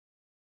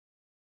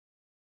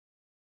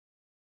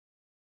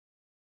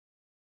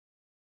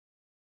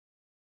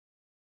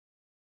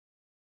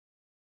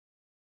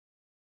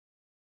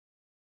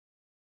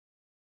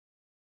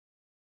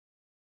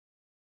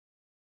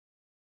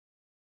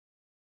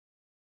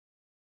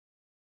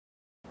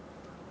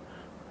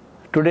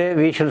Today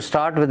we shall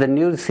start with a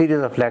new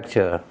series of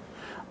lecture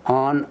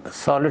on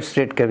solid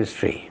state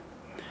chemistry.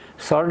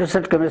 Solid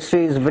state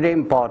chemistry is very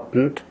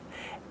important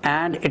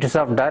and it is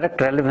of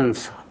direct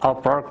relevance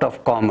of product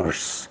of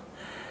commerce.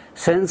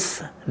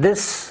 Since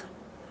this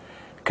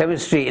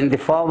chemistry in the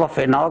form of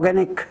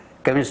inorganic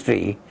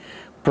chemistry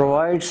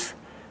provides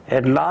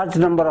a large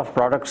number of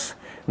products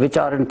which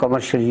are in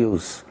commercial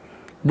use.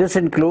 This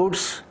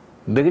includes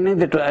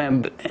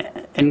the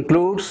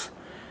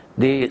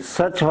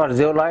search for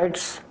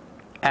zeolites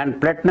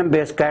and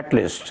platinum-based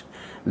catalysts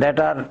that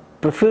are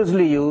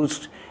profusely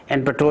used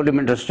in petroleum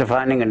industry,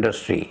 refining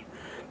industry.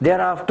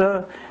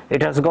 Thereafter,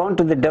 it has gone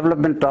to the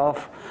development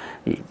of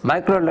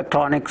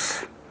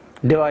microelectronics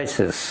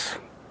devices,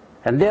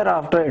 and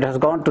thereafter it has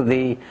gone to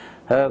the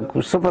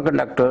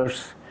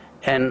superconductors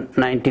in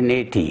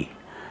 1980.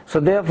 So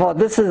therefore,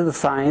 this is the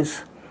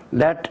science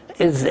that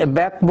is a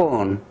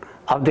backbone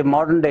of the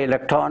modern day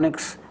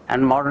electronics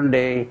and modern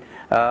day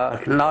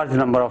large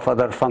number of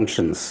other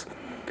functions.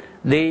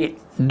 The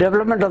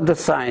development of the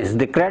science,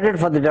 the credit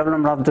for the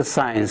development of the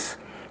science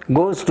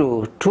goes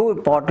to two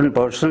important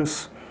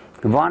persons.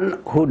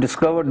 One who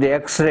discovered the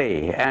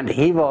X-ray, and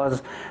he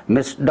was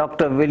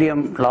Dr.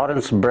 William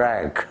Lawrence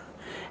Bragg,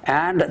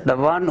 and the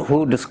one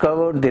who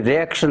discovered the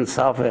reactions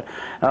of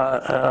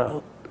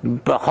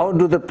how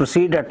do they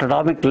proceed at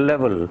atomic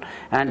level,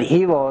 and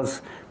he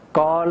was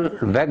Carl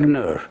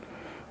Wegener,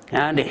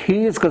 and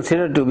he is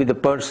considered to be the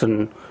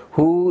person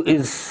who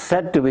is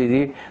said to be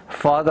the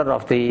father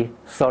of the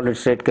solid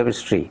state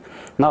chemistry.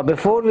 Now,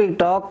 before we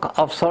talk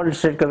of solid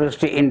state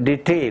chemistry in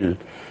detail,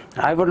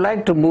 I would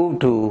like to move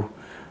to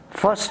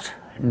first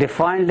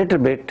define a little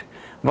bit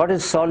what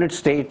is solid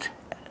state.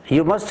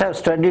 You must have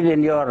studied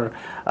in your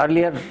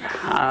earlier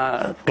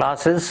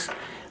classes.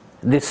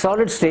 The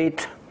solid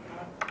state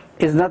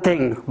is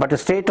nothing but a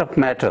state of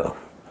matter,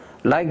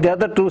 like the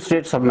other two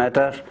states of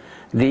matter,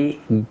 the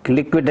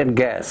liquid and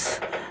gas.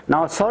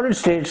 Now, solid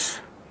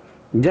states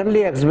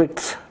generally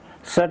exhibits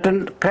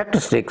certain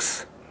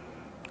characteristics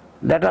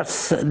that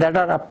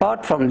are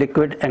apart from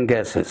liquid and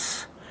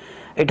gases.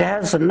 It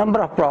has a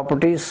number of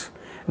properties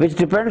which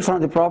depends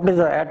on the properties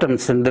of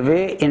atoms in the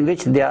way in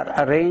which they are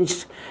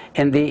arranged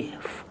and the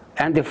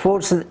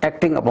forces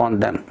acting upon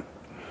them.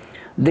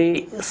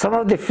 Some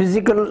of the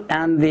physical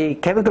and the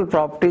chemical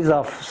properties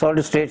of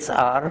solid states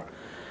are,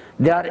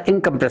 they are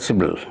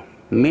incompressible,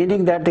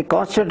 meaning that the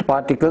constituent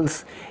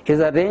particles is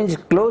arranged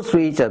close to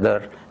each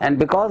other, and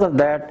because of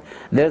that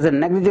there is a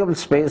negligible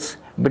space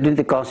between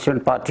the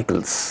constituent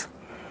particles.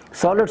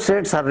 Solid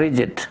states are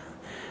rigid.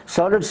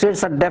 Solid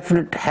states are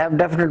have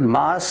definite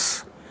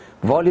mass,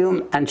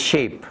 volume and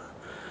shape.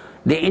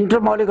 The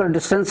intermolecular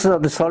distances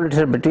of the solid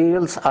state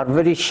materials are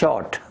very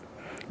short.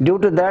 Due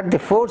to that, the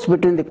force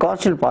between the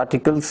constituent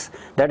particles,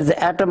 that is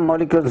the atom,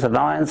 molecules and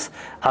ions,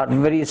 are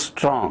very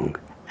strong.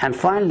 And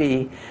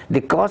finally,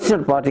 the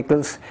constituent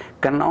particles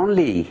can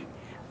only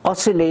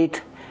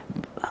oscillate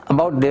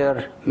about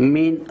their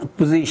mean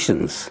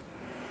positions.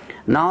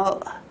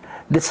 Now,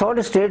 the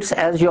solid states,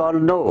 as you all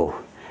know,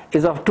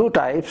 is of two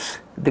types,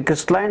 the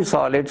crystalline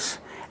solids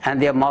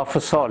and the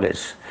amorphous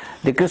solids.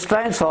 The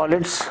crystalline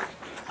solids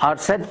are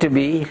said to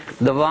be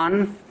the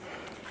one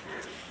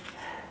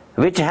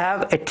which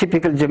have a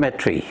typical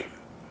geometry.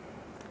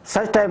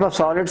 Such type of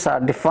solids are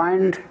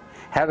defined,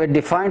 have a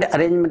defined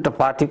arrangement of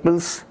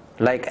particles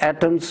like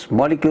atoms,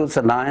 molecules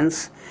and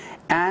ions,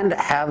 and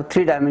have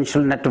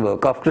three-dimensional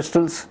network of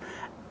crystals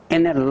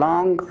in a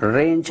long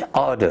range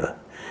order.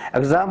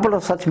 Examples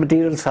of such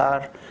materials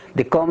are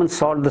the common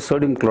salt, the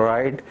sodium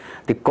chloride,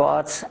 the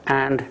quartz,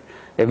 and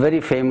a very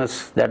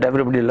famous that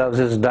everybody loves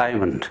is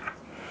diamond.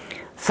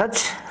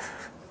 Such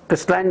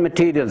crystalline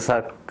materials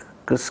are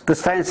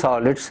crystalline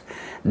solids.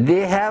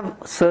 They have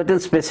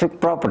certain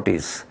specific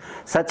properties,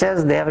 such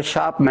as they have a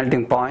sharp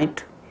melting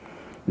point.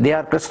 They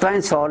are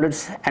crystalline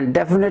solids and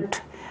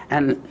definite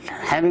and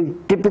having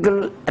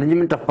typical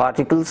arrangement of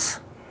particles.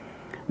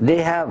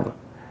 They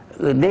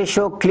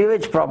show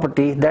cleavage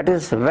property, that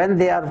is, when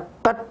they are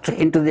cut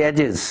into the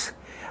edges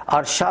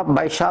or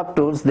by sharp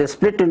tools, they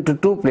split into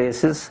two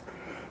places,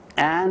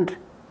 and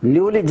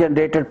newly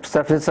generated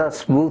surfaces are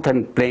smooth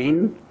and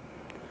plain.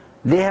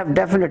 They have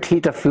definite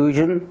heat of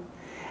fusion,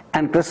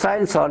 and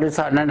crystalline solids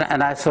are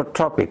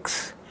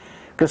anisotropics.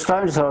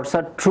 Crystalline solids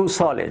are true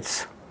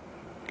solids.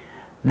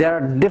 There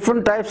are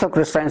different types of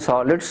crystalline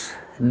solids.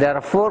 There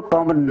are four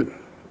common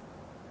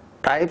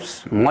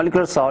types: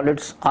 molecular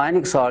solids,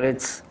 ionic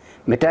solids,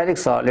 metallic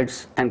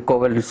solids, and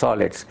covalent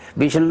solids.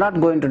 We shall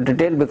not go into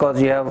detail because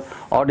you have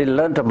already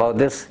learnt about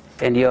this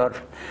in your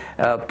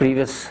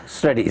previous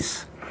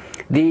studies.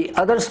 The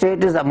other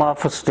state is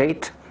amorphous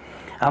state.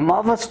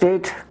 Amorphous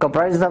state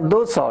comprises of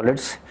those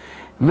solids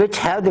which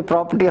have the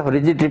property of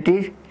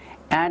rigidity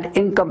and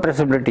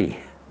incompressibility,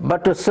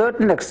 but to a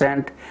certain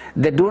extent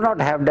they do not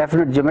have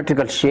definite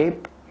geometrical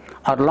shape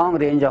or long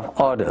range of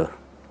order.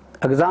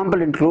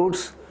 Example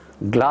includes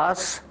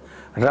glass,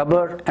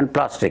 rubber and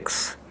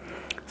plastics.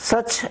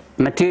 Such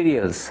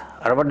materials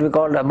are what we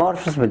call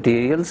amorphous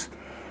materials.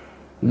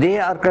 They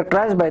are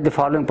characterized by the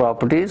following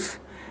properties.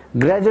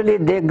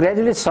 they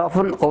gradually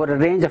soften over a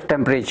range of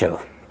temperature.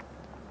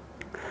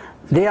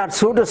 They are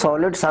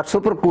pseudo-solids or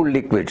supercooled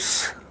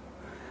liquids.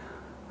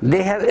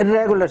 They have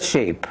irregular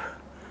shape.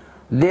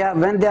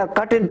 When they are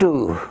cut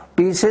into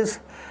pieces,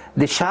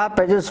 the sharp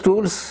edges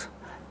tools,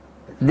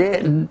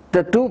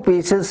 the two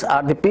pieces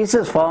are the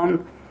pieces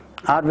formed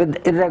are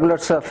with irregular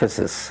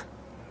surfaces.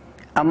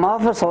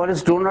 Amorphous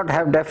solids do not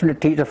have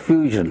definite heat of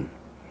fusion.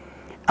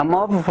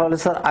 Amorphous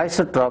solids are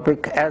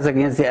isotropic as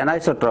against the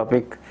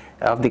anisotropic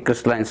of the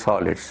crystalline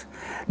solids.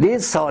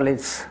 These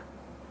solids,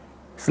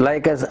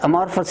 like as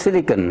amorphous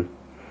silicon,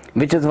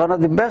 which is one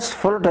of the best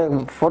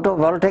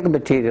photovoltaic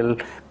material,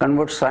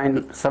 converts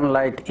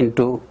sunlight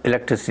into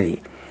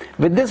electricity.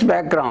 With this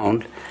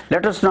background,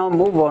 let us now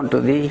move on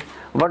to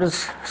what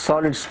is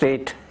solid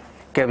state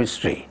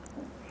chemistry.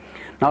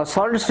 Now,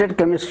 solid state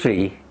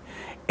chemistry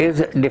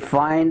is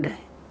defined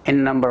in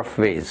a number of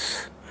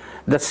ways.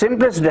 The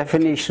simplest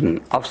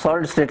definition of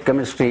solid state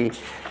chemistry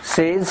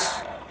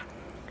says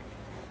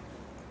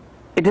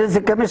it is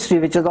the chemistry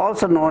which is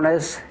also known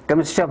as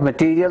chemistry of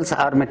materials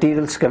or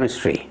materials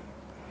chemistry.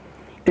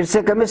 It's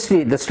a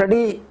chemistry, the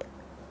study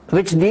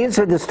which deals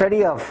with the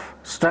study of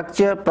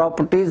structure,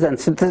 properties and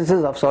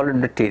synthesis of solid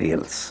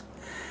materials.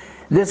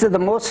 This is the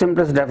most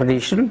simplest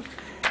definition.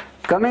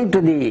 Coming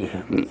to the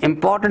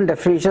important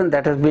definition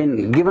that has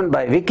been given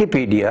by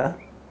Wikipedia,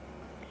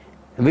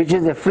 which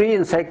is a free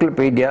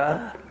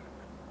encyclopedia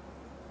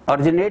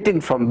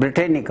originating from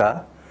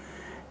Britannica,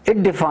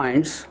 it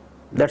defines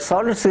that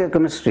solid state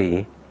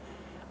chemistry,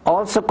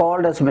 also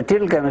called as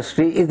material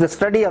chemistry, is the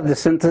study of the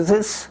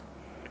synthesis,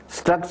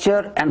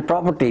 structure and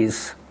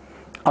properties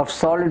of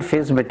solid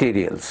phase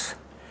materials.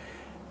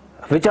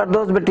 Which are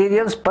those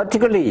materials?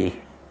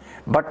 Particularly,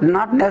 but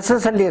not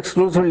necessarily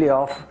exclusively,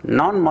 of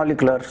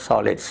non-molecular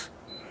solids.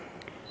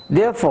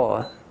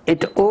 Therefore,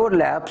 it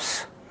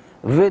overlaps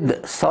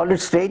with solid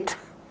state,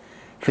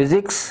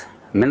 physics,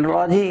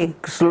 mineralogy,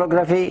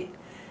 crystallography,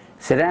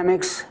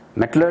 ceramics,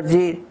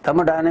 metallurgy,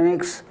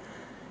 thermodynamics,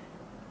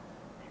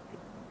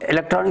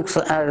 electronics,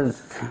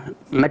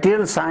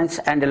 material science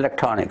and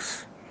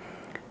electronics,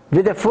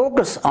 with a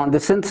focus on the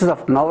synthesis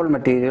of novel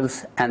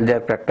materials and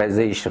their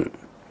characterization.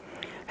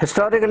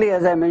 Historically,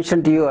 as I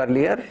mentioned to you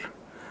earlier,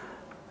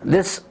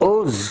 this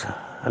owes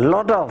a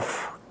lot of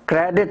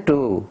credit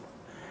to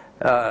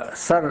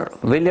Sir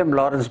William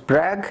Lawrence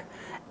Bragg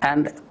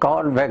and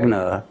Carl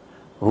Wagner,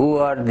 who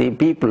are the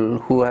people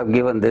who have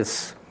given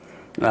this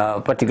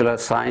particular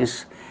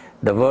science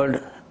the world,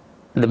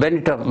 the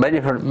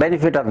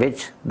benefit of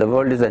which the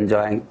world is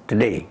enjoying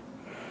today.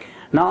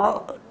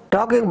 Now,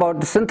 talking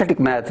about the synthetic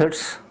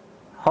methods,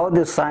 how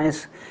this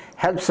science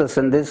helps us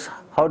in this,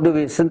 how do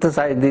we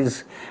synthesize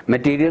these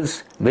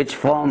materials which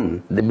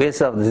form the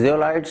base of the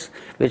zeolites,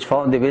 which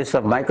form the base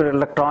of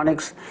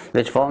microelectronics,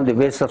 which form the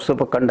base of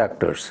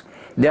superconductors.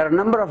 There are a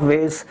number of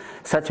ways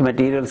such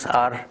materials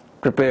are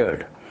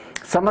prepared.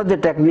 Some of the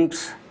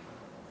techniques,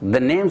 the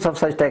names of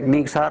such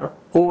techniques are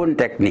oven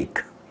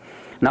technique.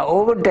 Now,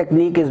 oven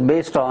technique is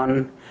based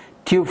on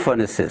tube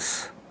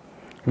furnaces,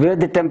 where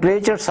the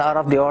temperatures are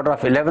of the order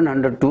of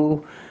 1100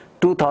 to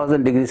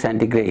 2000 degrees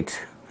centigrade.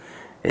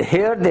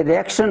 Here the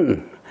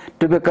reaction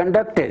to be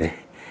conducted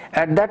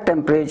at that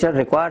temperature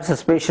requires a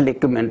special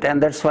equipment,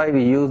 and that's why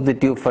we use the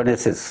tube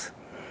furnaces.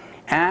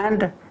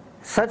 And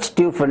such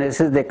tube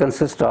furnaces, they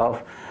consist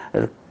of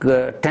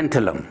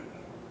tantalum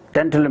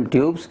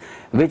tubes,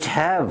 which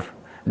have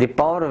the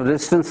power of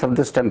resistance of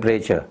this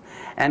temperature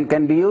and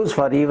can be used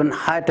for even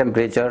high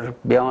temperature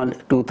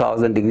beyond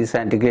 2000 degrees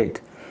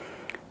centigrade.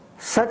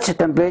 Such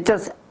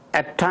temperatures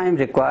at times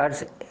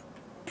requires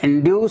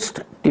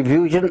induced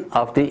diffusion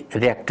of the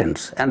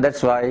reactants, and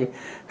that's why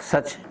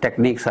such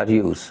techniques are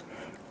used.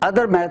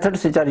 Other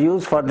methods which are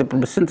used for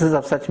the synthesis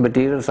of such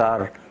materials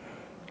are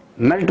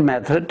melt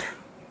method,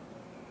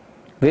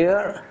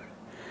 where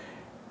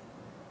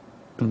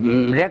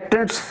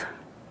reactants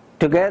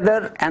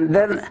together and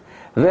then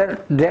where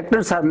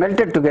reactants are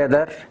melted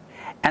together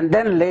and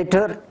then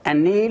later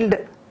annealed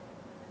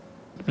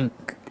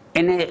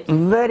in a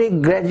very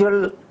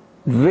gradual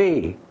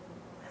way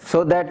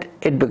so that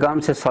it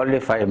becomes a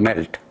solidified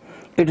melt.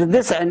 It is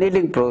this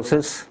annealing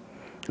process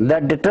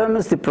that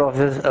determines the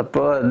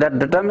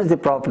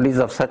properties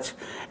of such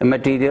a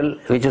material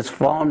which is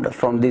formed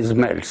from these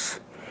melts.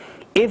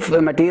 If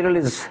the material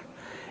is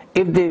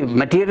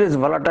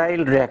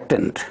volatile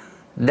reactant,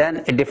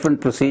 then a different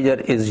procedure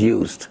is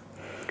used.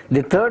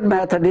 The third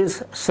method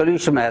is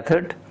solution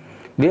method,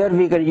 where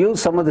we can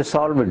use some of the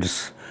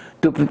solvents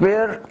to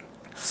prepare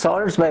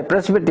solids by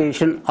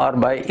precipitation or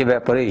by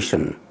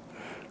evaporation.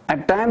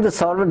 At times the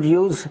solvent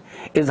used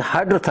is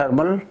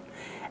hydrothermal,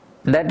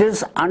 that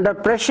is under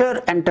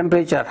pressure and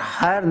temperature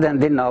higher than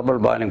the normal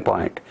boiling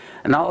point.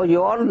 Now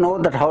you all know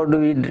that how do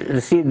we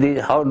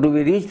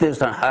reach this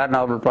higher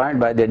normal point?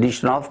 By the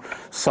addition of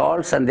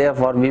salts, and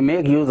therefore we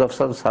make use of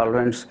some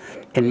solvents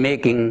in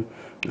making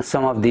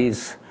some of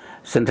these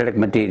synthetic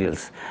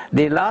materials.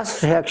 The last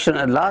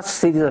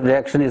series of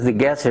reaction is the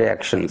gas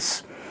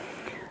reactions.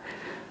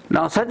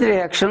 Now such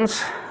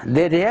reactions,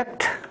 they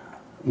react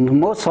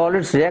Most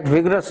solids react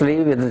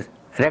vigorously with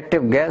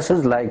reactive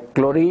gases like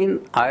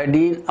chlorine,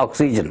 iodine,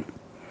 oxygen.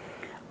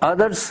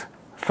 Others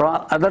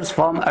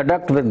form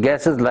adduct with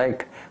gases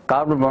like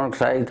carbon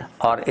monoxide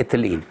or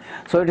ethylene.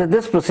 So it is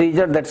this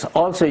procedure that's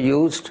also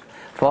used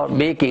for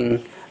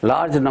making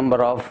large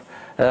number of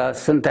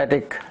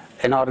synthetic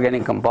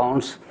inorganic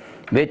compounds,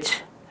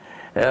 which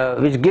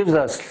gives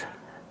us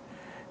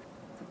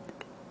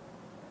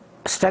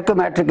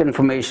stoichiometric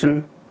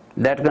information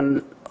that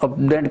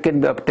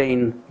can be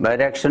obtained by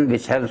reaction,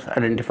 which helps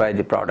identify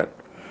the product.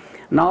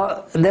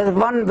 Now, there's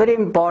one very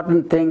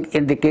important thing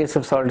in the case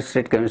of solid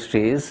state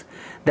chemistry is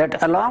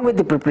that along with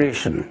the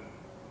preparation,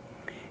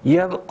 you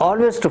have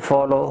always to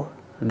follow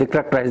the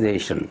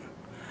characterization.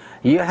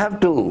 You have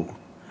to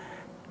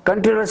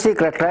continuously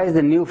characterize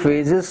the new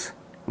phases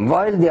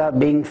while they are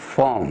being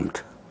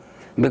formed,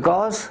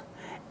 because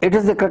it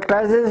is the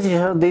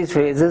characterization of these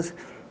phases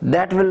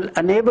that will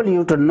enable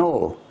you to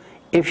know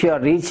if you are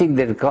reaching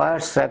the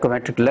required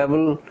stoichiometric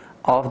level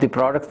of the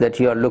product that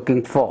you are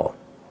looking for.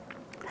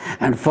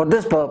 And for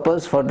this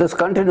purpose, for this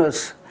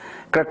continuous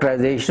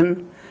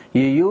characterization,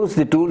 you use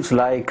the tools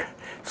like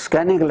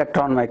scanning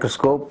electron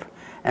microscope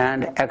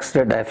and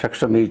X-ray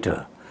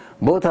diffractometer,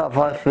 both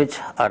of which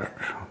are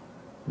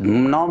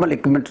normal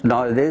equipment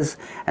nowadays,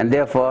 and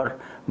therefore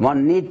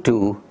one need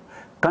to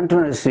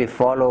continuously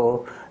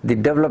follow the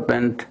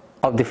development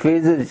of the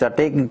phases which are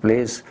taking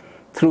place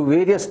through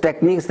various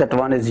techniques that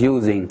one is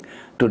using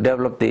to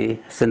develop the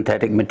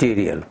synthetic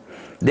material.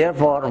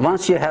 Therefore,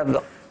 once you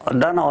have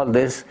done all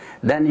this,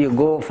 then you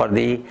go for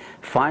the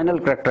final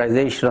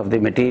characterization of the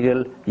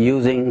material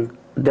using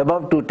the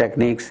above two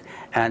techniques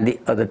and the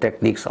other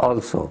techniques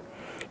also.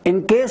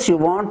 In case you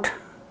want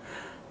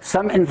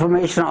some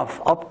information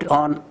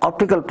on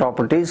optical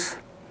properties,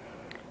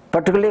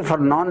 particularly for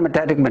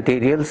non-metallic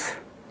materials,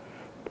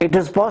 it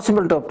is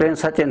possible to obtain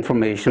such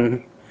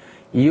information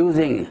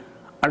using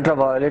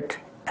ultraviolet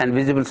and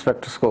visible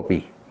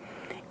spectroscopy.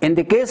 In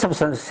the case of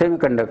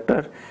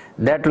semiconductor,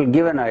 that will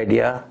give an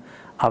idea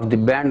of the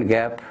band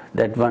gap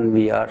that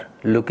we are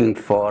looking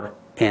for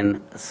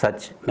in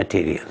such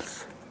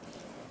materials.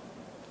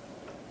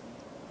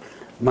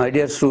 My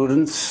dear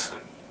students,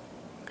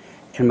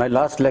 in my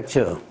last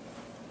lecture,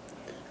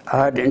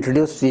 I had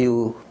introduced to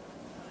you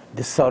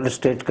the solid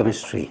state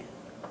chemistry.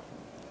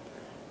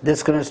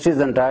 This chemistry is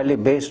entirely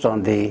based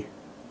on the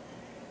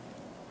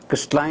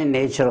crystalline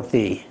nature of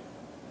the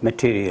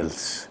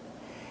materials.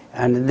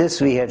 And in this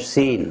we had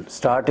seen,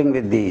 starting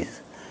with the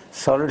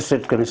solid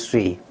state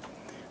chemistry,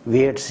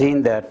 we had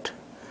seen that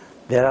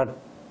there are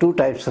two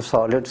types of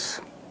solids.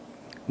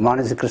 One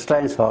is a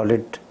crystalline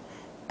solid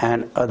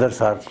and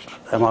others are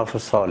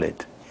amorphous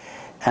solid.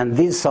 And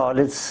these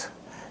solids,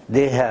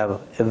 they have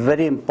a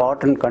very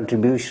important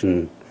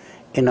contribution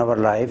in our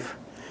life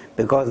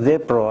because they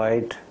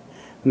provide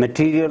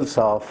materials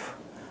of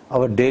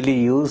our daily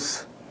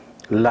use,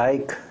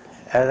 like,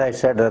 as I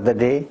said the other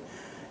day,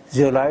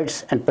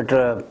 zeolites and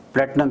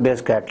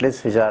platinum-based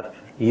catalysts which are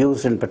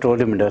used in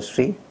petroleum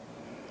industry.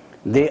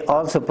 They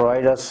also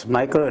provide us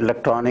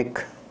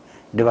microelectronic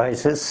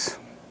devices,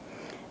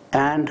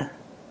 and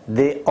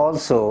they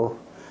also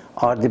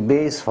are the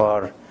base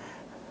for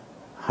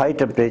high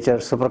temperature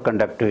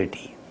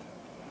superconductivity.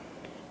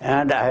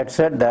 And I had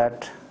said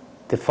that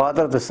the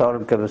father of the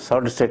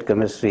solid state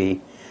chemistry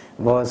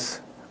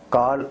was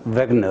Carl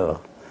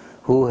Wegener,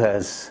 who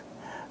has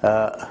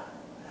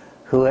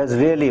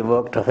really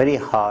worked very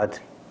hard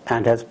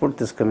and has put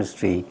this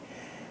chemistry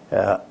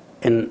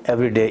in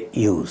everyday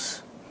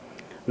use.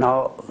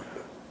 Now,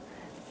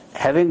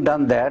 having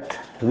done that,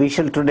 we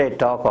shall today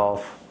talk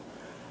of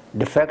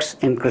defects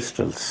in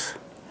crystals.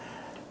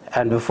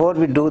 And before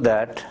we do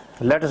that,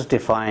 let us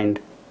define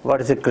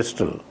what is a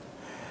crystal.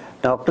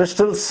 Now,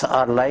 crystals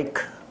are like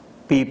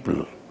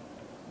people.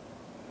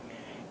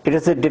 It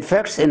is the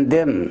defects in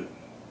them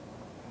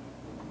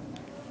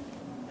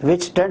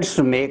which tends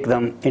to make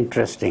them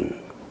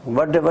interesting.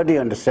 What do you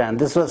understand?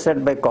 This was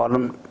said by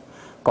Colin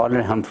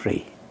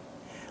Humphrey.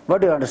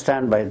 What do you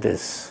understand by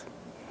this?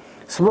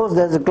 Suppose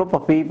there's a group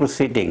of people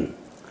sitting,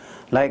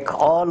 like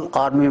all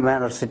army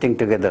men are sitting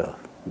together.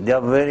 They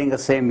are wearing the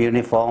same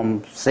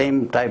uniform,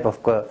 same type of,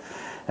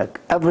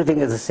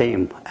 everything is the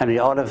same. And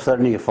all of a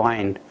sudden you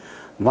find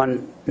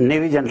one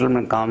Navy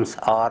gentleman comes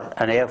or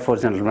an Air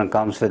Force gentleman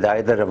comes with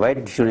either a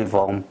white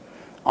uniform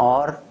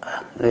or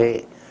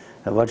a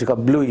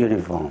blue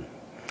uniform.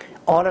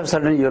 All of a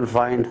sudden you will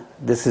find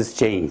this is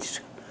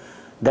changed.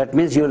 That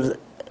means you will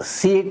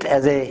see it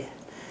as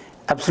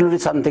absolutely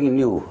something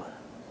new,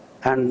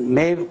 and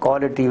may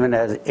call it even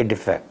as a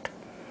defect.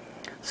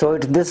 So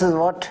this is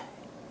what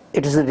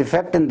it is, a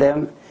defect in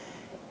them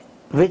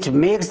which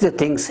makes the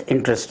things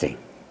interesting.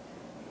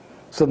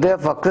 So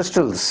therefore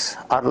crystals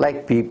are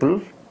like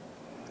people,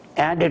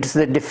 and it's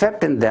the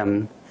defect in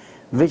them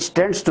which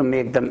tends to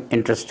make them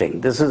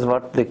interesting. This is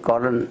what the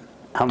Colin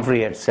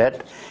Humphrey had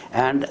said,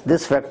 and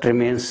this fact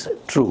remains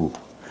true.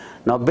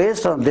 Now,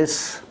 based on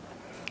this,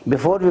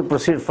 before we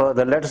proceed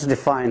further, let us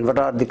define what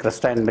are the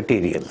crystalline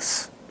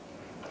materials.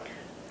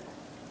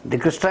 The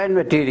crystalline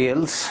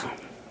materials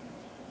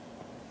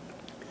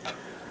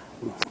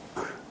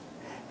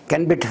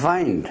can be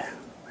defined.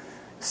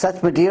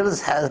 Such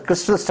materials have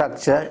crystal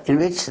structure in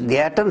which the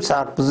atoms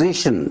are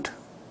positioned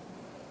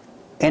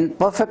in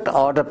perfect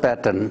order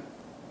pattern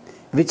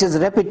which is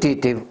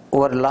repetitive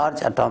over a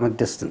large atomic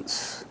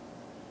distance.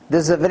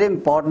 This is a very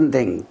important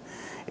thing.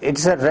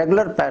 It's a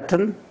regular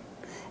pattern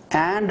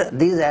and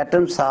these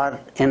atoms are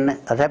in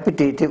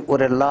repetitive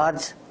over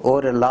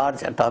a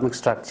large atomic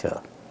structure.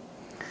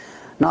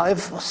 Now if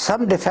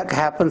some defect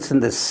happens in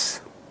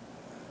this,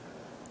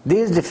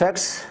 these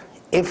defects,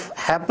 if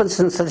happens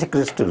in such a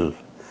crystal,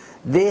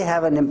 they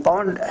have an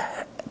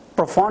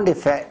profound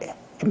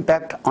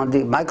impact on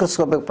the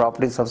microscopic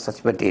properties of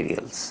such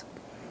materials.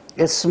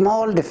 A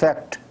small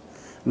defect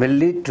will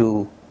lead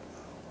to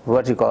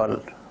what you call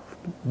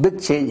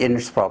big change in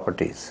its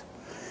properties.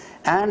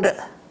 And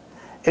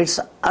it's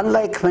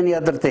unlike many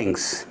other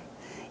things.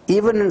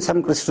 Even in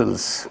some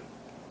crystals,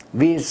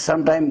 we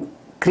sometimes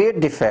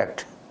create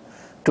defect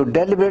to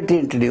deliberately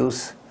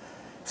introduce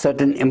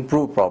certain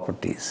improved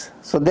properties.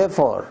 So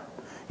therefore,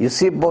 you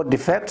see both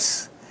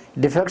defects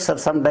are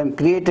sometimes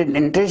created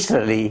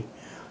intentionally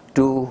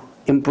to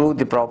improve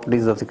the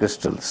properties of the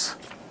crystals.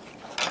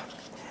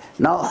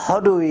 Now how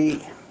do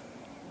we,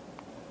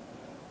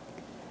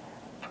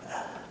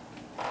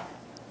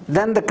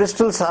 then the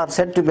crystals are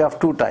said to be of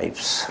two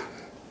types,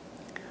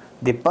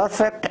 the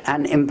perfect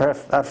and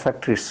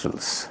imperfect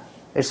crystals.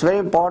 It's very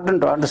important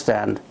to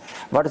understand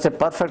what is a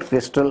perfect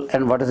crystal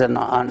and what is an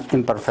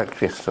imperfect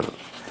crystal.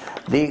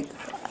 The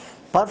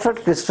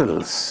perfect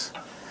crystals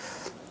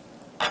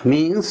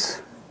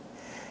means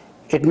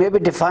it may be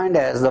defined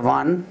as the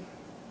one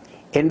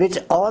in which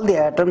all the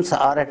atoms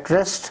are at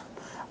rest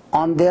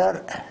on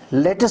their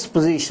latest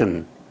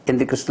position in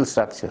the crystal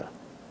structure.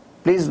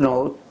 Please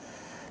note,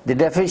 the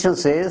definition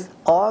says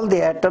all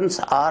the atoms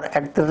are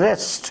at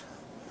rest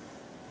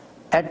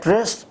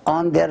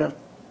on their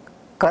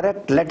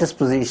correct latest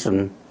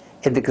position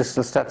in the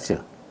crystal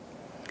structure.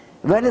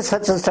 When is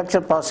such a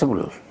structure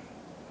possible?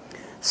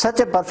 Such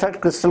a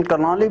perfect crystal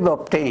can only be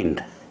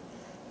obtained,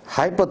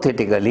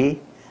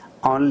 hypothetically,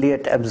 only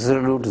at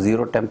absolute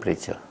zero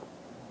temperature,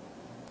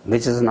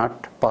 which is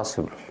not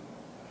possible.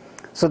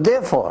 So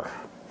therefore,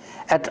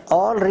 at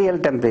all real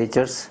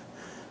temperatures,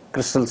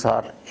 crystals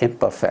are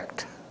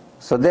imperfect.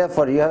 So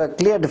therefore, you have a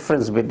clear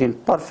difference between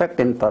perfect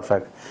and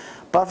imperfect.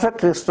 Perfect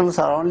crystals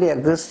are only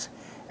exist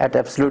at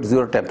absolute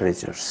zero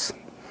temperatures,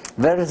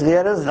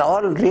 whereas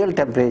all real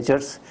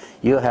temperatures,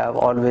 you have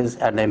always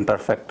an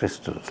imperfect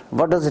crystal.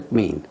 What does it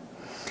mean?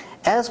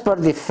 As per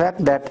the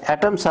fact that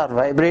atoms are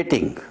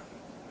vibrating,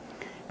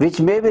 which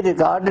may be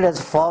regarded as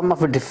a form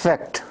of a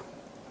defect,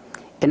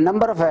 a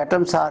number of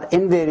atoms are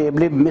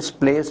invariably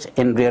misplaced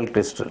in real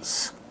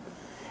crystals.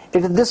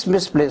 It is this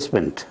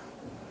misplacement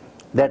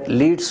that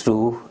leads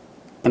to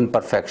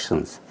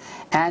imperfections,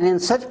 and in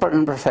such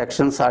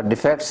imperfections are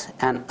defects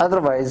and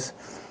otherwise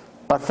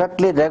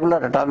perfectly regular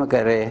atomic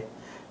array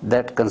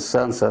that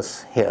concerns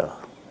us here.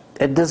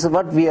 This is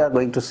what we are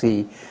going to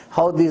see,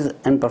 how these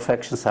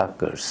imperfections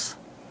occurs,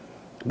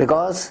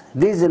 because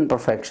these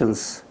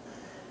imperfections,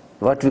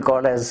 what we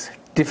call as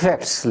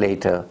defects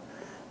later,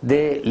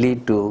 they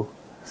lead to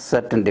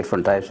certain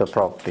different types of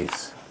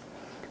properties.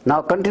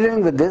 Now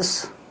continuing with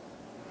this,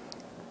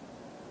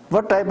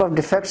 what type of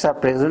defects are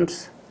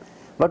present,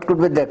 what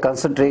could be their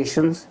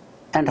concentrations,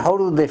 and how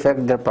do they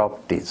affect their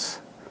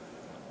properties?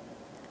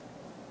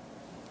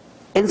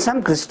 In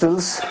some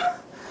crystals,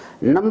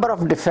 number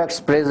of defects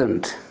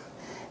present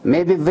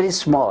may be very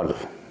small,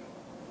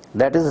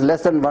 that is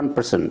less than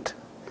 1%.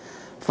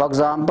 For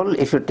example,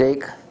 if you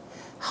take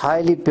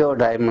highly pure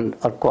diamond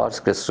or quartz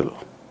crystal,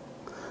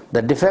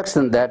 the defects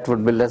in that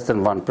would be less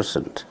than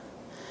 1%.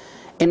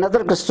 In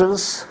other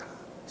crystals,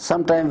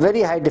 sometimes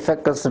very high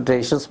defect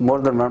concentrations, more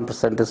than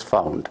 1% is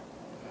found.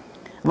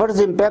 What is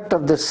the impact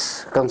of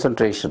this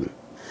concentration?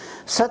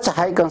 Such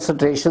high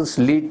concentrations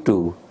lead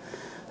to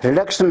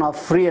reduction of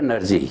free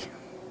energy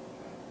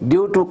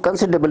due to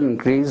considerable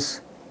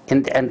increase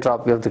in the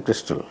entropy of the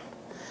crystal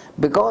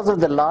because of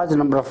the large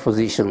number of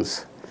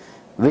positions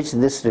which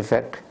this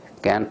defect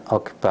can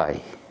occupy.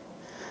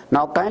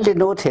 Now kindly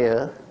note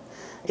here,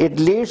 it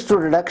leads to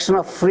reduction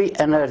of free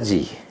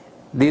energy,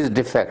 these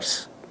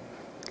defects,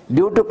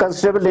 due to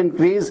considerable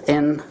increase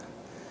in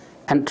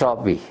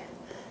entropy.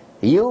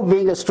 You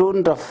being a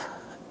student of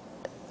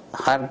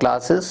higher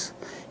classes,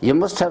 you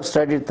must have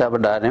studied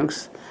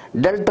thermodynamics.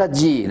 Delta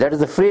G, that is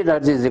the free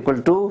energy, is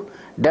equal to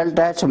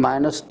delta H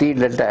minus T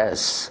delta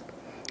S.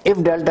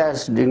 If delta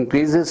S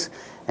increases,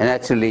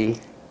 naturally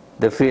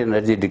the free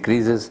energy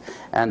decreases,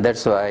 and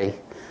that's why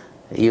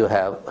you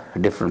have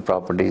different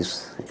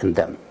properties in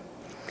them.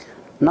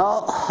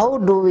 Now, how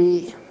do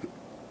we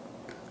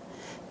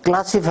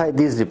classify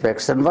these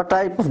defects and what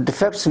type of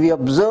defects we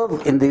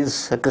observe in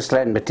these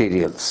crystalline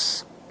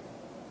materials?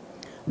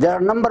 There are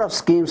a number of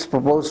schemes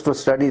proposed to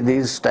study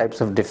these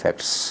types of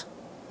defects.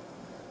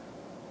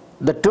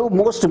 The two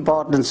most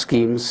important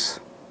schemes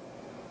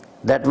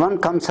that one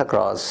comes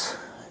across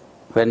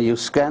when you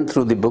scan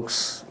through the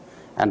books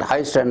and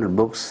high standard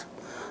books,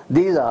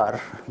 these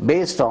are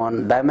based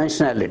on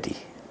dimensionality,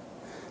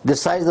 the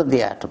size of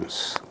the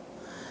atoms.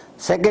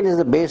 Second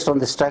is based on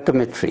the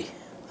stoichiometry.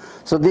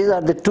 So these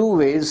are the two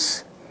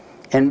ways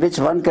in which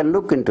one can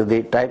look into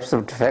the types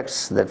of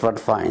defects that one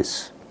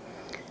finds.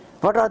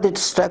 What are the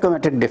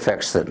stoichiometric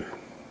defects then?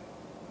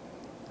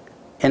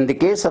 In the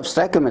case of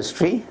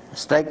stoichiometry,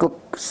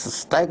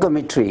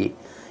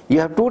 you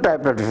have two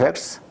types of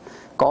defects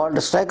called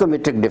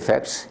stoichiometric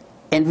defects,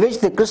 in which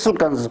the crystal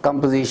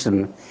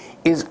composition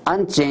is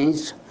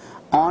unchanged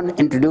on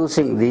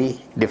introducing the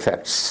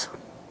defects.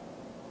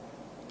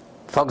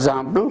 For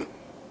example,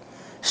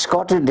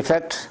 Schottky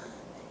defect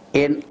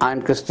in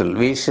iron crystal.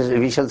 We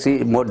shall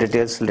see more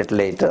details a little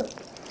later.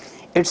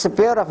 It's a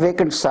pair of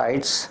vacant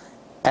sites,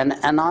 an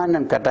anion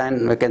and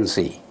cation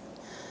vacancy,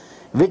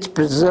 which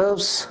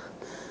preserves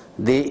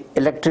the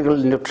electrical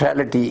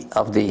neutrality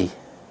of the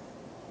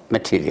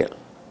material.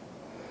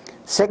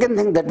 Second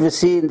thing that we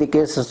see in the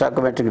case of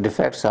stoichiometric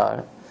defects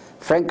are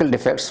Frankel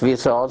defects. We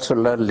shall also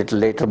learn a little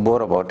later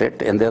more about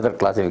it in the other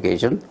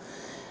classification.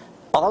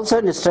 Also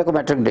in a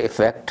stoichiometric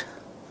defect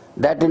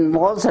that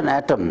involves an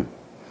atom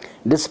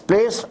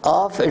displaced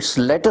off its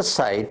lattice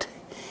site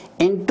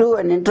into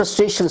an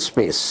interstitial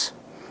space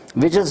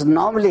which is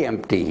normally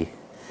empty.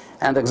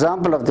 And the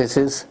example of this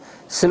is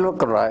silver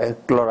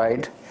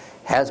chloride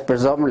has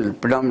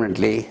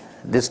predominantly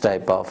this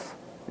type of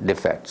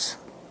defects.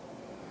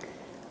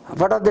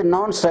 What are the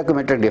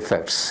non-stoichiometric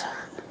defects?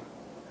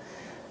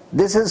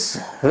 This is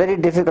very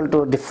difficult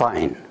to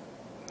define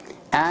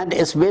and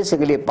is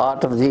basically a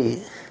part of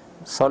the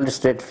solid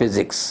state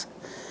physics.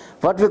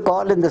 What we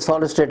call in the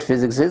solid state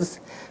physics is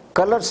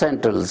color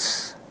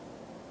centers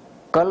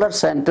in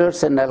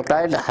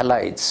alkyl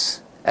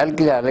halides,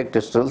 alkyl halide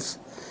crystals,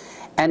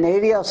 an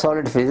area of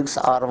solid physics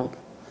are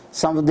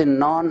some of the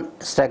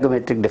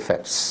non-stoichiometric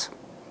defects.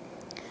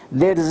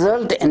 They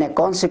result in a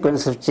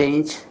consequence of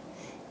change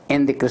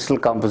in the crystal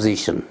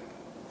composition.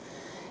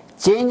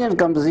 Change in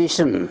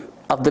composition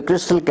of the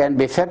crystal can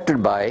be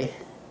affected by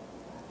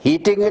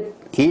heating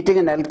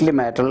an alkali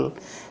metal,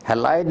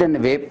 halide and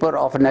vapor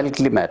of an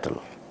alkali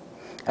metal.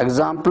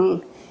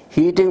 Example,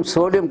 heating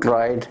sodium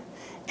chloride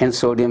in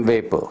sodium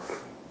vapor.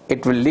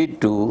 It will lead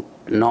to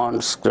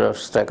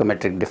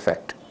non-stoichiometric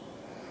defect.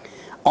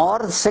 Or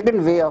the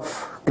second way of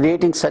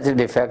creating such a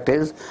defect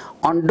is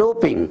on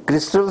doping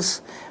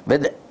crystals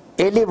with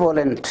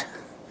alivalent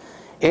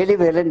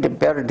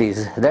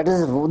impurities, that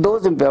is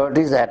those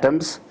impurities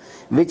atoms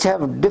which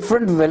have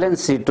different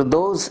valency to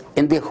those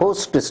in the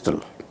host crystal.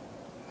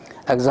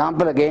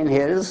 Example again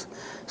here is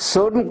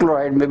sodium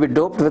chloride may be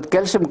doped with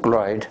calcium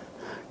chloride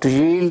to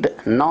yield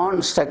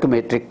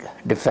non-stoichiometric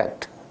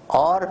defect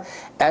or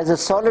as a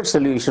solid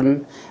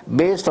solution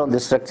based on the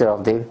structure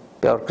of the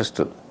pure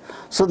crystal.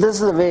 So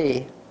this is the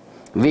way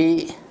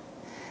we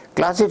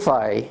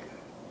classify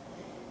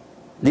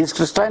this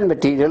crystalline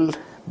material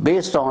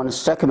based on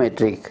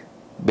stoichiometric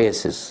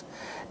basis.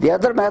 The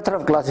other method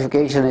of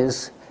classification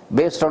is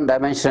based on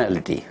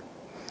dimensionality.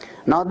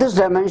 Now this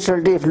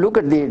dimensionality, if you look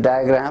at the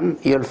diagram,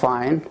 you will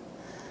find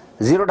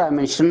 0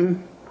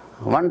 dimension,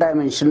 1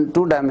 dimension,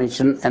 2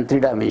 dimension and 3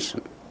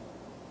 dimension.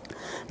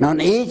 Now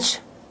in each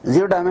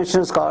 0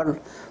 dimension is called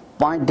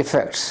point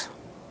defects.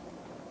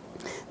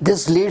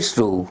 This leads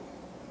to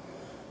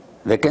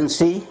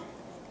vacancy,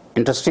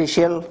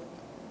 interstitial,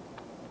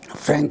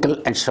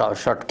 Frankel and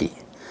Schottky.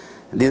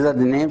 These are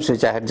the names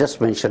which I had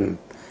just mentioned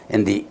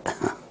in the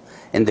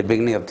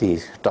beginning of the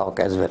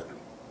talk as well.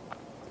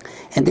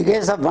 In the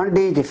case of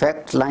 1D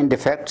defect, line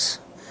defects,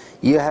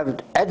 you have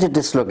edge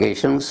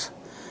dislocations,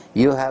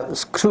 you have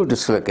screw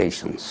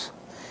dislocations.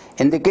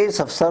 In the case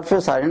of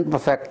surface or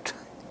imperfect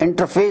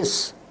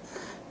interface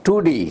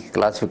 2D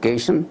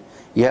classification,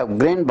 you have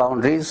grain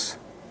boundaries,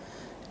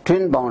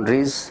 twin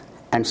boundaries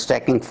and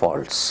stacking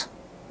faults.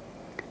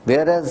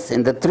 Whereas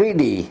in the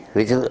 3D,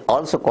 which is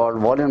also called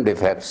volume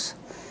defects,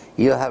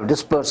 you have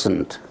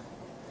dispersant,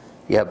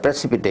 you have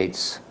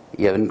precipitates,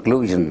 you have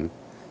inclusion,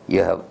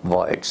 you have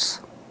voids.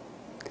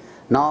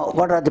 Now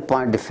what are the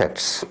point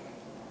defects?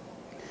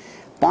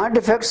 Point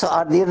defects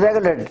are the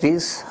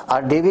irregularities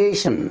or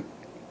deviation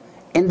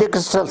in the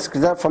crystals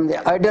from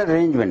the ideal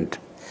arrangement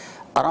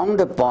around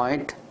a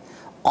point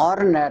or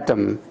an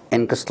atom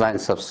in crystalline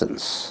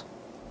substance.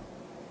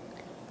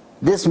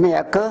 This may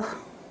occur,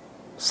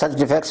 such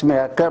defects may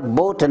occur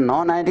both in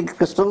non-ionic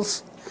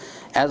crystals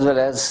as well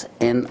as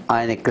in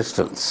ionic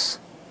crystals.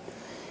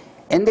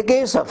 In the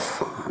case of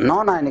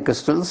non-ionic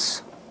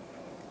crystals,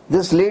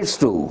 this leads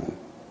to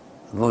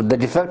the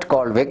defect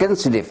called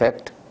vacancy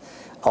defect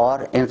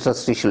or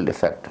interstitial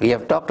defect. We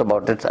have talked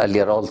about it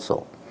earlier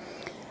also.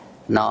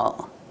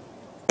 Now,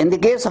 in the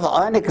case of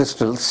ionic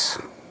crystals,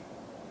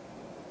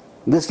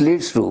 this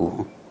leads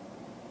to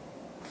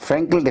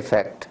Frankel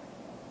defect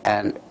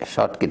and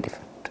Schottky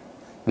defect.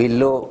 We'll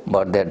know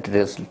about that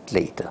details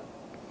later.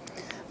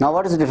 Now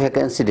what is the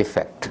vacancy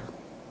defect?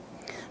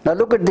 Now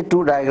look at the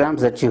two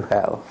diagrams that you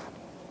have.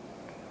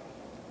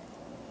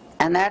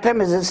 An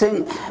atom is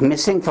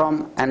missing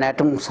from an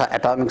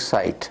atomic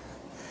site,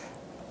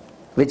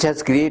 which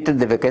has created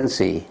the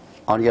vacancy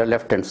on your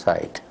left hand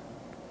side.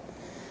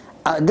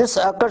 This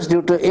occurs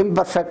due to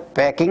imperfect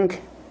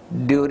packing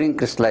during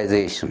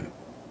crystallization.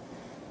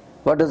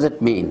 What does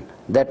it mean?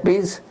 That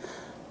means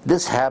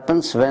this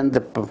happens when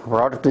the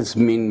product is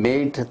being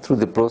made through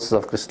the process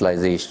of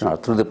crystallization or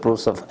through the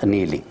process of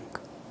annealing.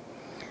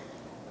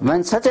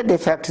 When such a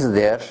defect is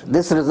there,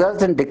 this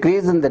results in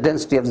decrease in the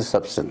density of the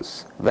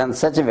substance. When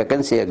such a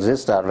vacancy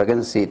exists or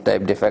vacancy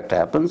type defect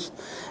happens,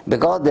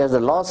 because there is a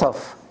loss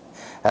of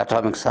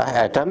atomic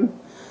atom,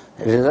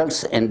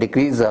 results in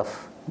decrease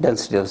of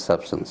density of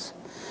substance.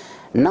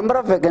 Number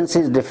of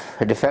vacancies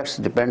defects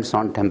depends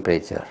on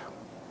temperature.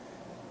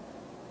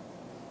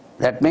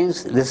 That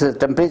means this is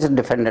temperature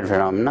dependent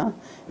phenomena.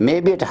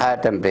 Maybe at higher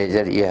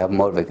temperature you have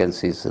more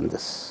vacancies in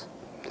this.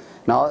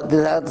 Now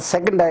the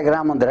second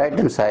diagram on the right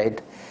hand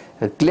side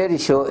clearly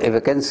show a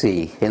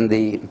vacancy in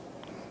the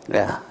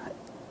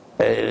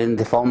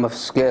form of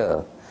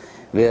square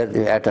where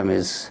the atom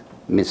is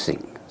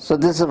missing. So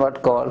this is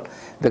what called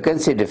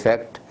vacancy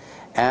defect,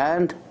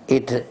 and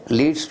it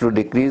leads to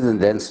decrease in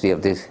density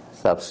of this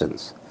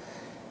substance.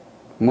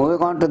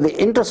 Moving on to the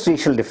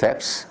interstitial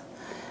defects.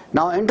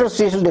 Now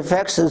interstitial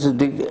defects is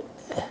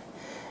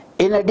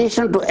in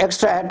addition to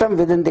extra atom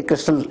within the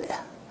crystal.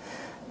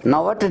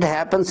 Now what it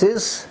happens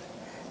is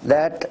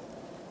that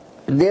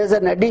there is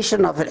an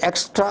addition of an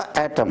extra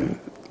atom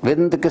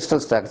within the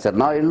crystal structure.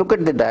 Now you look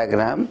at the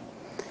diagram,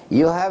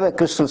 you have a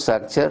crystal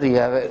structure, you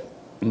have a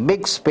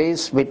big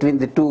space between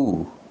the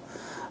two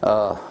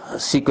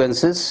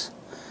sequences,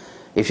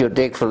 if you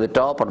take from the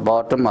top or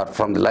bottom or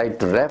from the right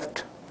to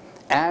left,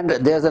 and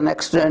there's an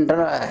extra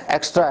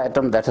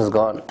atom that has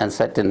gone and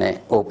set in an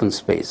open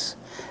space.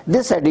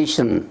 This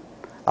addition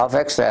of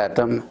extra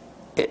atom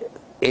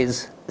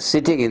is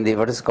sitting in the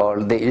what is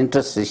called the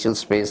interstitial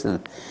space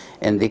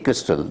in the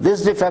crystal.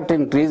 This defect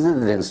increases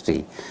the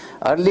density.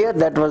 Earlier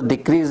that was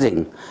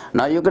decreasing.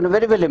 Now you can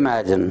very well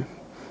imagine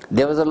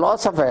there was a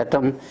loss of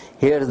atom,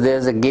 here there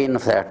is a gain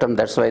of atom,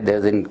 that's why there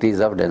is an increase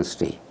of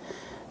density.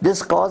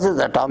 This causes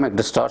atomic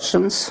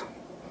distortions,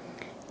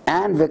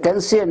 and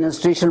vacancy and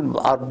interstitial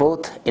are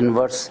both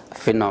inverse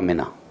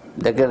phenomena.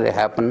 They can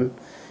happen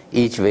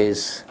each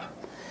ways.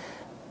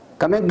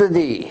 Coming to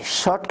the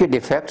Schottky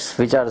defects,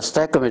 which are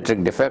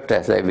stoichiometric defect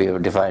as we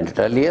have defined it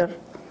earlier,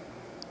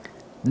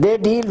 they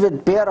deal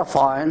with pair of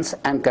ions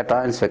and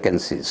cations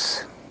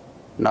vacancies.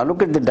 Now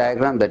look at the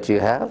diagram that you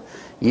have.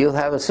 You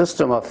have a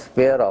system of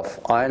pair of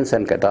ions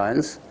and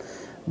cations.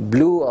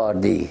 Blue are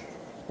the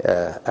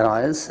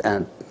anions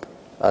and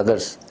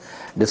others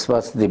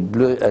dispersed, the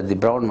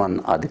brown one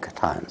are the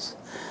cations.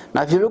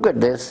 Now if you look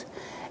at this,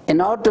 in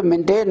order to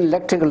maintain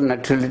electrical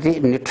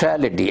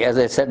neutrality, as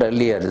I said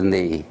earlier in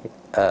the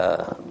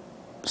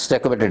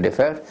stoichiometric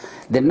defect,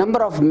 the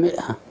number of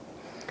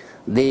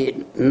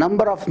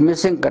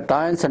missing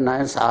cations and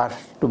ions are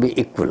to be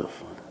equal.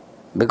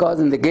 Because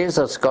in the case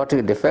of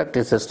Schottky defect,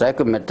 it's a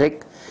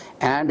stoichiometric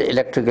and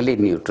electrically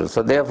neutral.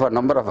 So therefore,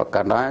 number of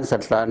cations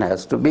and ions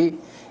has to be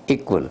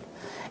equal.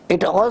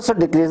 It also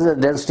decreases the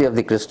density of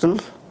the crystal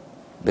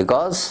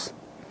because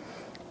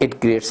it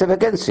creates a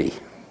vacancy.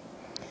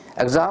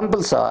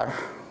 Examples are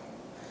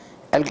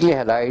alkali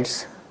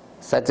halides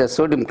such as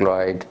sodium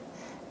chloride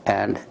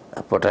and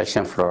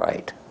potassium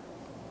fluoride.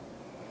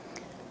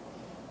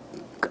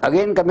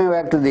 Again, coming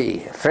back to the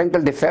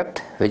Frenkel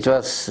defect, which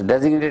was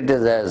designated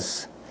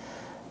as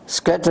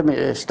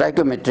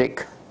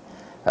stoichiometric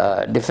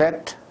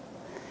defect,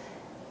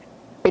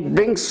 it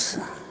brings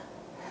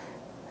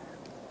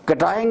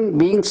cation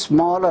being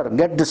smaller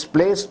get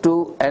displaced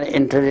to an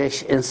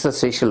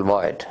interstitial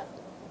void.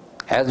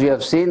 As we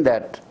have seen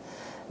that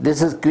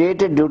this is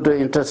created due to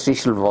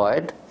interstitial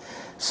void.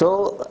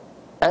 So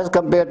as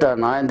compared to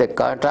an ion, the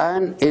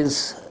cation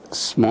is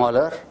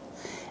smaller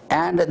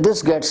and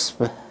this gets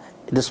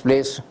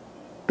displaced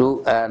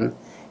to an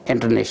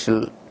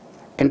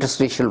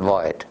interstitial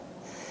void.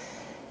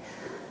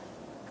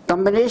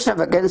 Combination of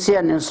vacancy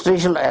and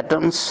interstitial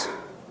atoms,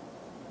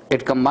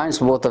 it combines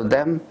both of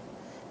them.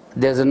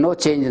 There is no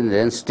change in the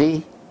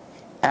density,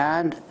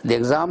 and the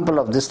example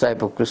of this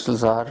type of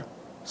crystals are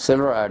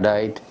silver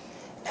iodide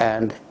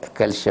and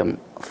calcium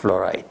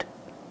fluoride.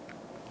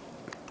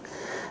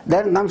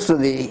 Then comes to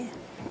the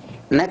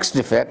next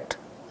defect,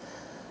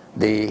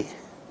 the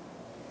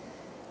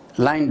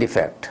line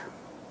defect.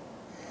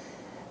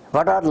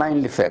 What are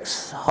line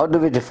defects? How do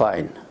we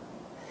define?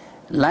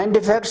 Line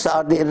defects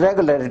are the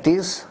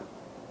irregularities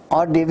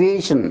or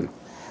deviation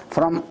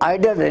from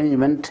ideal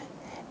arrangement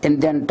in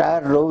the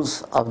entire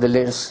rows of the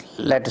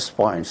lattice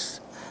points.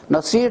 Now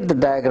see at the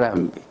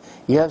diagram,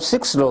 you have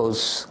 6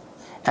 rows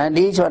and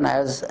each one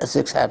has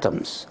 6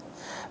 atoms.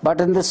 But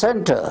in the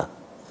center,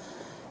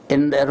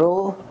 in the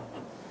row,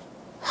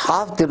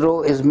 half the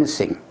row is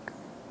missing.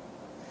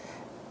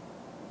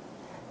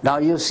 Now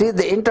you see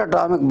the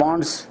interatomic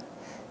bonds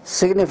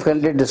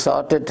significantly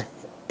distorted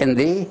in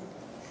the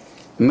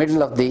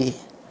middle of the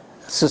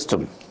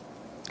system.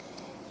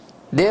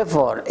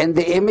 Therefore, in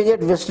the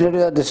immediate vicinity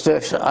of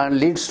distortion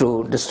leads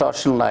to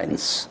distortion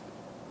lines.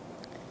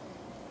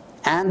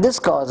 And this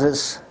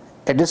causes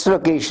a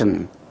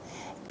dislocation,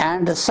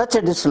 and such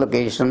a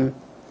dislocation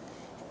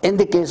in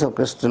the case of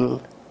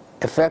crystal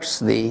affects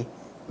the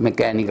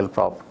mechanical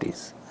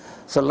properties.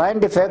 So line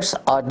defects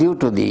are due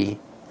to the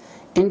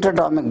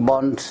interatomic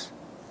bonds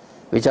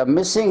which are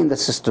missing in the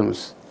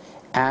systems,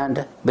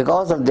 and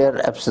because of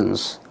their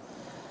absence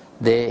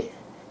they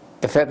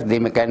affect the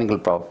mechanical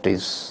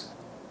properties.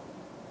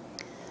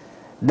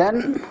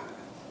 Then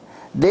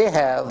they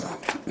have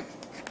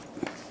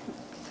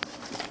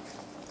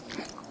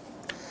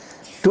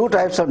two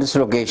types of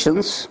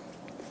dislocations: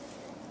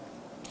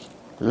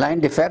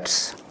 line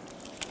defects,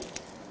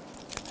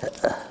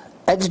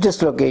 edge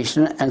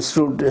dislocation and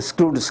screw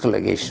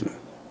dislocation.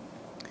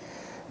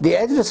 The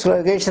edge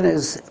dislocation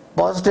is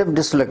positive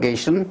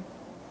dislocation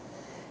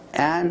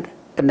and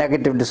a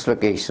negative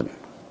dislocation.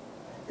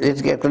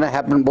 It can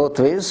happen both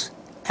ways,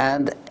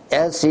 and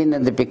as seen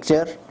in the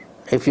picture,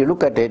 if you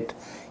look at it,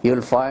 you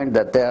will find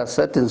that there are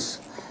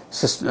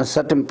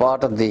certain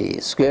part of the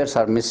squares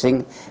are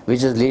missing,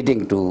 which is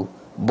leading to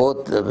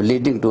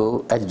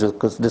edge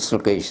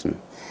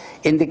dislocation.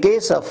 In the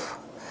case of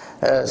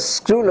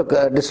screw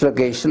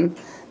dislocation,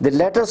 the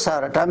letters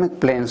or atomic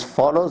planes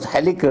follows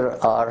helical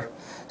or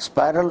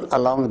spiral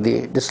along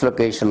the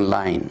dislocation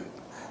line.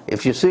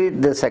 If you see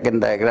the second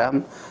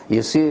diagram,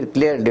 you see a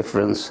clear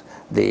difference.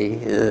 The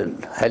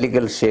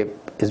helical shape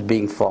is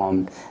being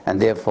formed, and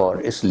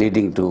therefore is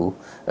leading to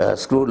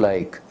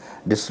screw-like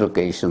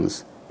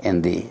dislocations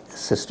in the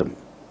system.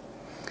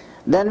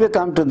 Then we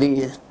come to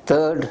the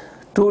third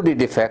 2D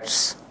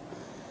defects,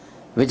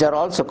 which are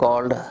also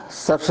called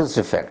surface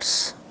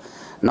defects.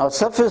 Now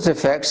surface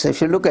defects,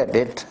 if you look at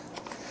it,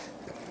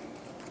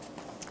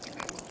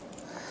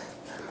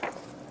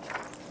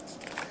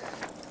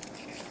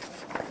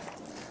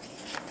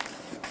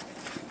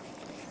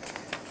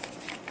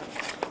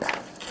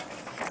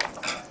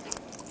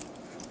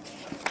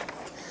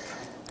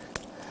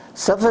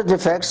 surface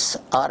defects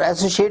are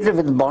associated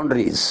with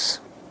boundaries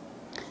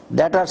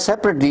that are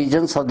separate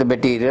regions of the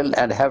material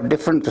and have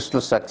different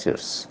crystal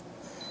structures.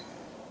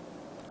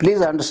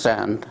 Please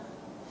understand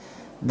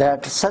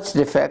that such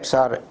defects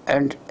are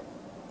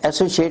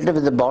associated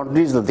with the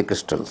boundaries of the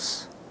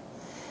crystals,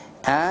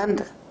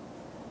 and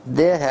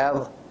they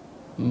have,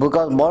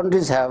 because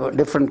boundaries have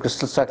different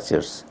crystal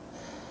structures,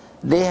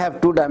 they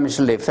have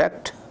two-dimensional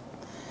effect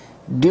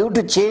due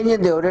to change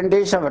in the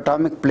orientation of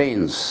atomic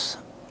planes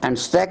and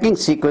stacking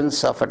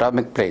sequence of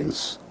atomic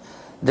planes.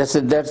 That's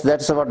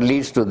what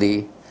leads to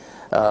the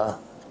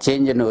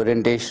change in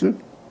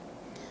orientation.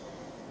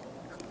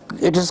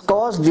 It is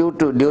caused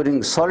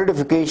during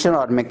solidification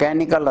or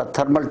mechanical or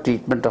thermal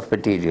treatment of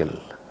material.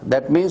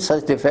 That means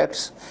such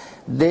defects,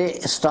 they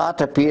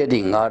start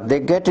appearing or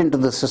they get into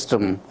the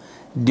system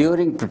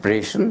during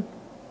preparation,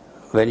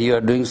 when you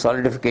are doing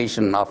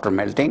solidification after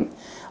melting,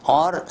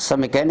 or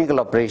some mechanical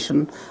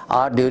operation,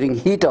 or during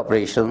heat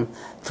operation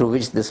through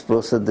which this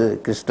process,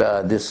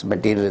 this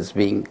material is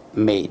being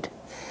made.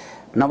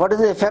 Now what is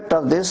the effect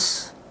of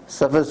this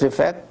surface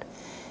defect?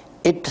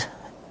 It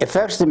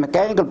affects the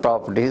mechanical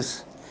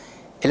properties,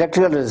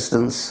 electrical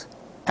resistance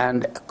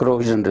and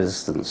corrosion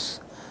resistance.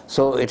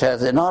 So it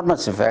has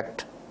enormous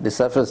effect. The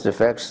surface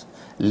defects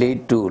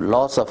lead to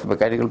loss of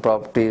mechanical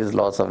properties,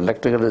 loss of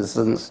electrical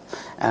resistance,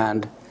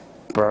 and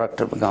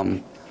product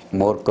become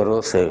more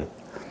corrosive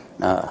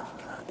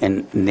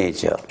in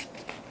nature.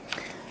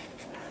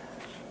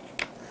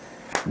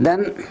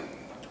 Then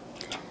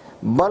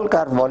bulk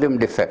or volume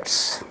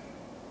defects.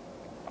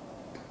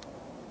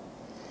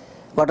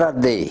 What are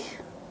they?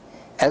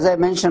 As I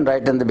mentioned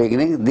right in the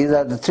beginning, these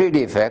are the 3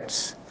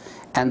 defects,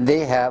 and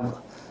they have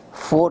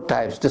 4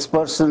 types.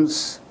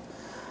 Dispersants,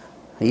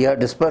 you have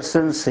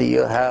dispersants,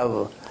 you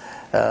have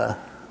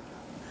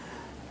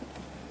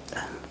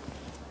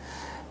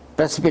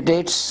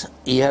precipitates,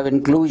 you have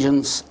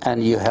inclusions,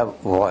 and you have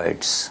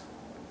voids.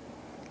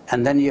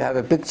 And then you have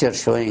a picture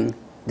showing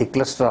the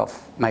cluster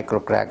of micro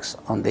cracks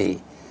on the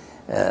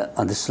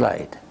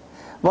slide.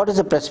 What is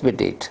a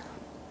precipitate?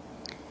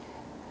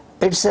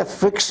 It's a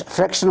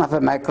fraction of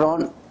a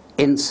micron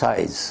in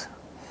size.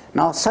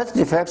 Now such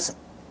defects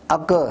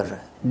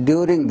occur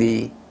during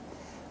the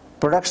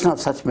production of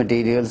such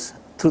materials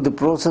through the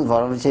process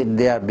for which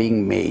they are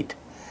being made.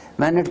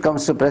 When it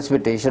comes to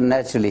precipitation,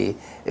 naturally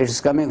it is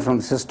coming from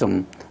the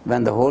system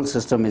when the whole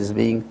system is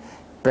being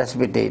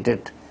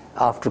precipitated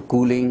after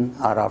cooling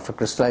or after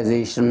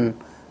crystallization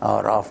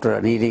or after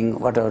annealing,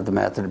 whatever the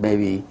method may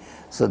be.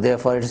 So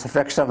therefore it is a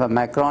fraction of a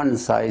micron in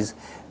size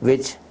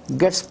which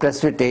gets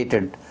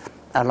precipitated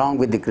along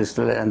with the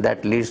crystal, and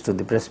that leads to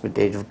the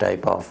precipitative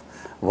type of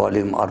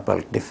volume or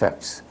bulk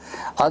defects.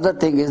 Other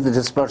thing is the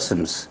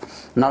dispersants.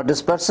 Now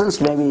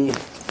dispersants may be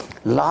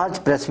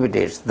large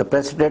precipitates. The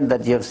precipitate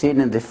that you have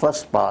seen in the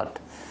first part,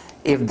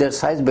 if their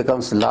size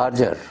becomes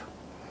larger,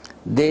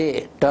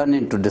 they turn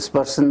into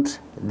dispersants.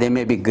 They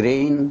may be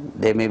grain,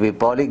 they may be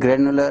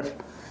polygranular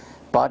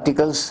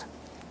particles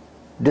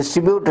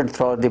distributed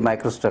throughout the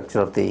microstructure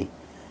of the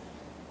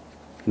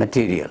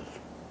material.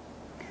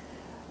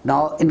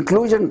 Now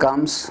inclusion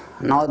comes.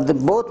 Now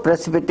both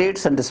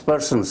precipitates and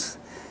dispersants,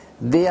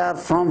 they are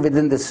from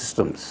within the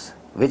systems,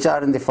 which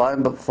are in the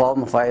form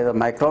of either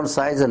micron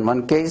size in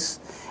one case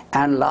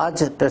and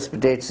large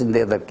precipitates in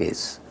the other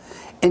case.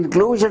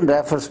 Inclusion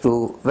refers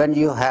to when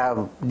you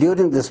have,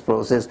 during this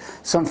process,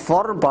 some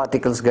foreign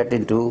particles get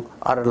into,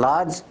 or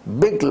large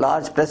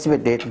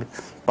precipitated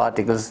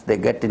particles, they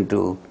get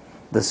into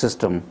the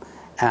system,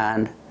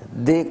 and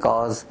they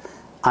cause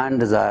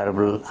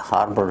undesirable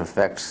harmful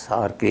effects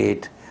or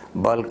create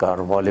bulk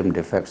or volume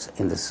defects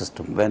in the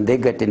system when they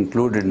get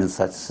included in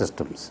such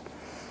systems.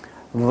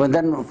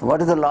 Then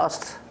what is the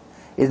last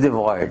is the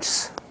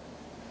voids.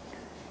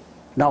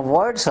 Now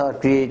voids are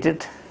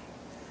created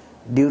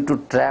due to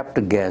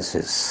trapped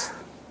gases.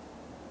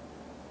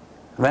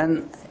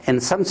 When in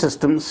some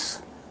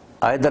systems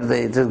either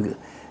the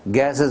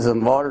gas is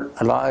involved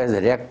as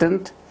a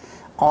reactant,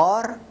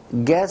 or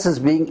gas is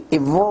being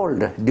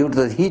evolved due to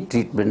the heat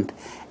treatment,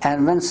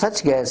 and when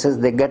such gases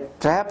they get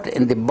trapped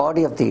in the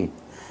body of the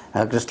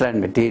crystalline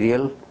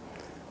material,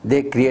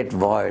 they create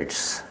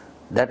voids.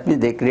 That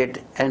means they create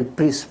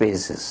empty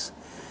spaces.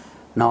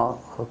 Now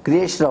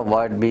creation of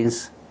void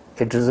means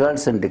it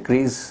results in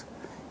decrease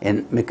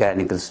in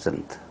mechanical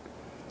strength.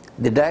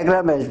 The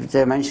diagram which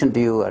I mentioned to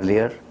you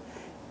earlier,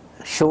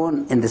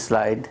 shown in the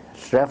slide,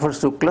 refers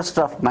to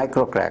cluster of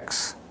micro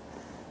cracks.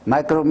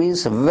 Micro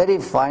means very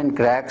fine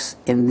cracks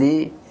in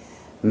the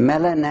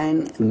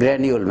melanine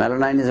granule.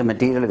 Melanine is a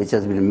material which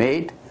has been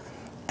made,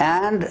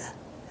 and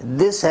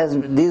these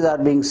are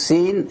being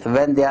seen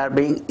when they are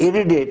being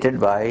irradiated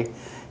by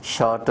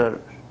short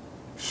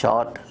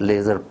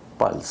laser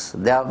pulse.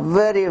 They are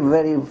very,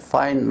 very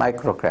fine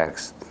micro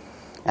cracks,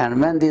 and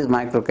when these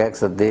micro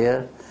cracks are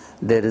there,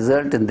 they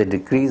result in the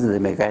decrease in the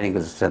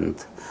mechanical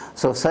strength.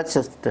 So such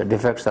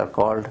defects are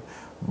called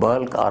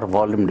bulk or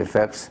volume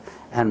defects,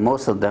 and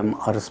most of them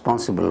are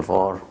responsible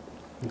for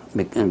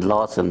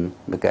loss in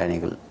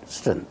mechanical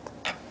strength.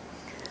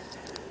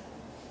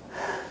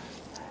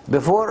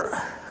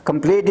 Before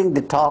completing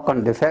the talk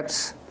on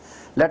defects,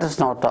 let us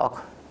now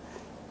talk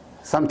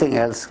something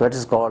else, what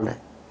is called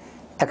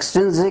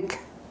extrinsic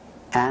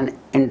and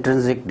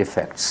intrinsic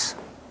defects.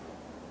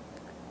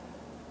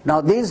 Now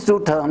these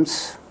two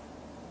terms,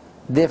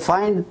 they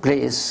find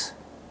place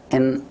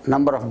in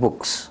number of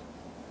books,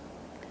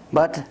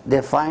 but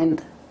they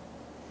find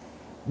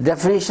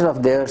definition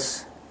of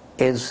theirs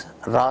is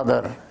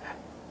rather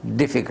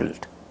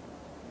difficult.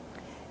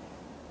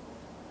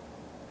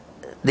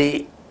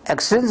 The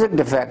extrinsic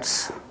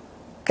defects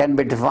can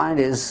be defined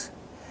as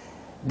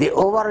the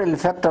overall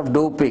effect of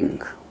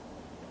doping.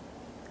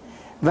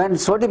 When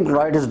sodium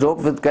chloride is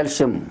doped with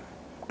calcium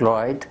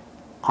chloride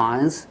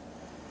ions,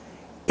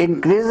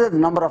 increases the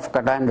number of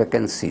cation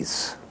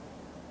vacancies.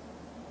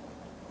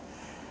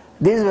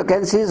 These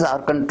vacancies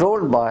are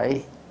controlled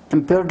by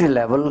impurity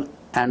level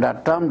and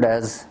are termed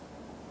as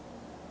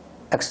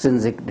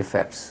extrinsic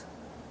defects.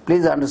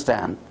 Please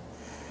understand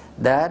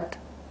that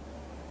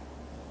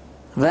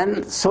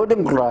when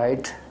sodium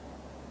chloride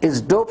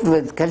is doped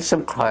with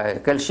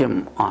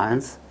calcium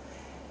ions,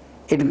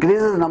 it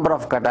increases the number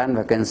of cation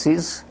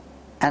vacancies,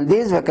 and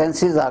these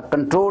vacancies are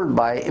controlled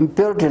by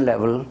impurity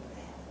level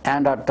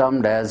and are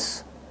termed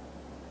as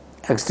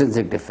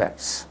extrinsic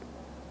defects.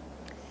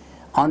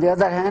 On the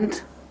other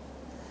hand,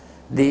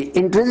 the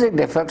intrinsic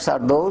defects are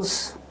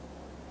those,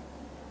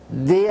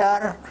 they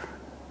are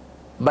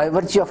by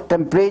virtue of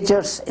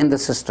temperatures in the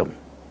system.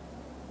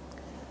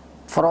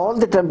 For all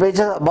the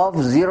temperatures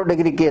above 0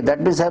 degree K,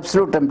 that means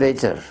absolute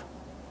temperature,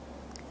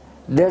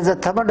 there is a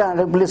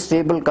thermodynamically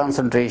stable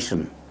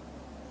concentration,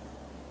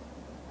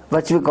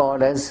 which we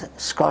call as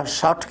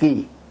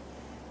Schottky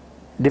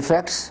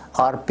defects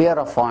or pair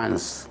of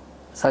ions,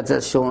 such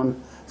as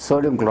shown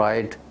sodium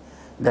chloride,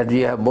 that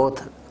we have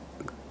both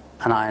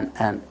anion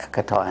and a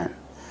cation.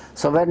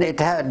 So when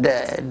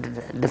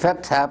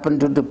defects happen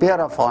due to pair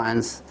of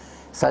ions,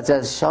 such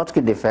as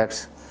Schottky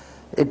defects,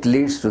 it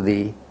leads to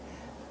the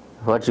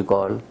what you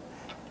call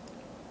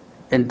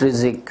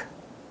intrinsic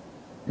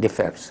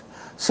defects.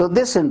 So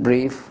this in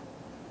brief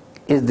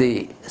is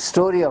the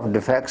story of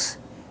defects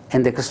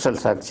in the crystal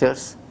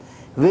structures,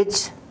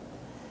 which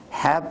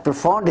have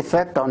profound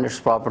effect on its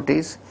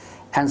properties,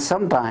 and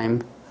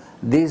sometimes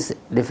these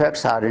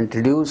defects are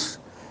introduced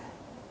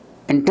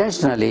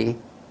intentionally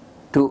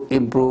to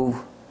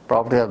improve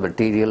properties of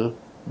material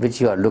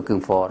which you are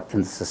looking for in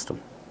the system.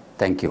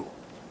 Thank you.